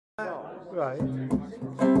Right.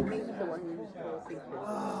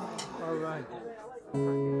 Oh, right.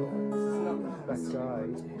 That guy.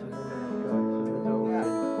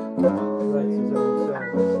 Writes his own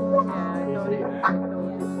songs. He's here.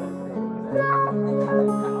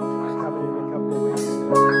 He's coming in a couple of weeks.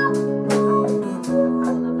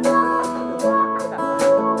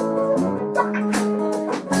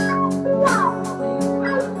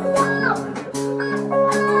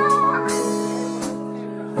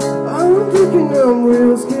 I'm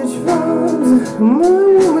real sketch vibes. My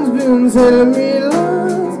woman's been telling me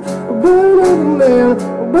lies about other man,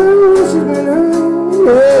 about what she's been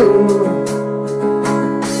hanging.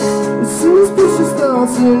 Suspicious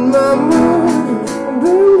thoughts in my mind. I've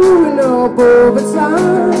been growing up over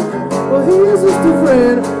time. Well, he's just a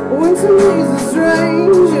friend when to me he's a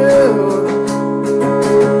stranger.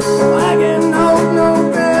 I can hold no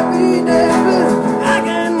baby, David. I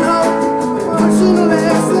can hold emotional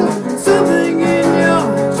accent. Something in your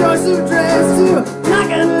choice of dress too, not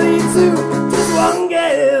gonna lead to just one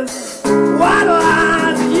guess. What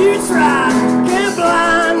lies you try can't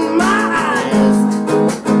blind my eyes.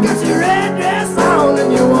 Got your red dress on and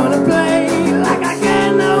you wanna play like I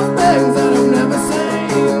can't know things that I've never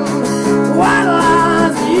seen. What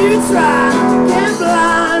lies you try can't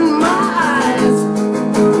blind my eyes.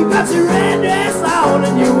 You got your red dress on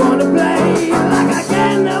and you wanna play like I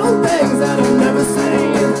can't know things that I've never seen.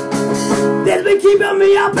 They've been keeping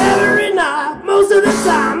me up every night. Most of the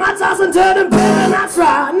time I toss and turn and bend and I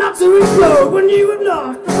try not to explode when you have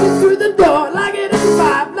knocked me through the door like it is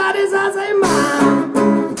five. That is I say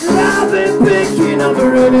mine. I've been picking up the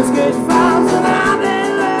really good files and I've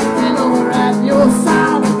been looking over at your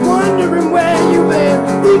side, wondering where you've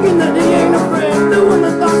been, thinking that he ain't a friend, the one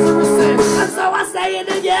that thoughts of a sin. And so I say it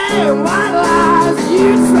again. White lies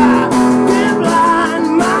you try can't blind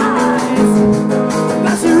my eyes.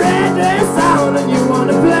 Got your red dress on and you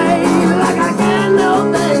wanna play like I can't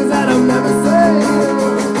know things that I've never seen.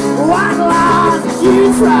 White lies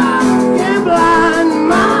you try can't blind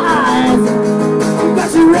my eyes. Got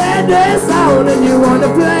your red dress on and you wanna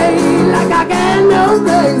play like I can't know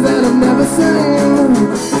things that I've never seen.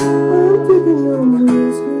 I'm picking up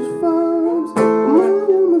these sketch vibes. My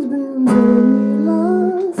woman's been telling me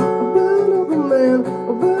lies about other man,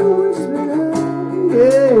 about where she's been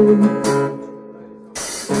hanging.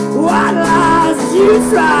 What lies you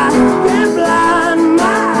try?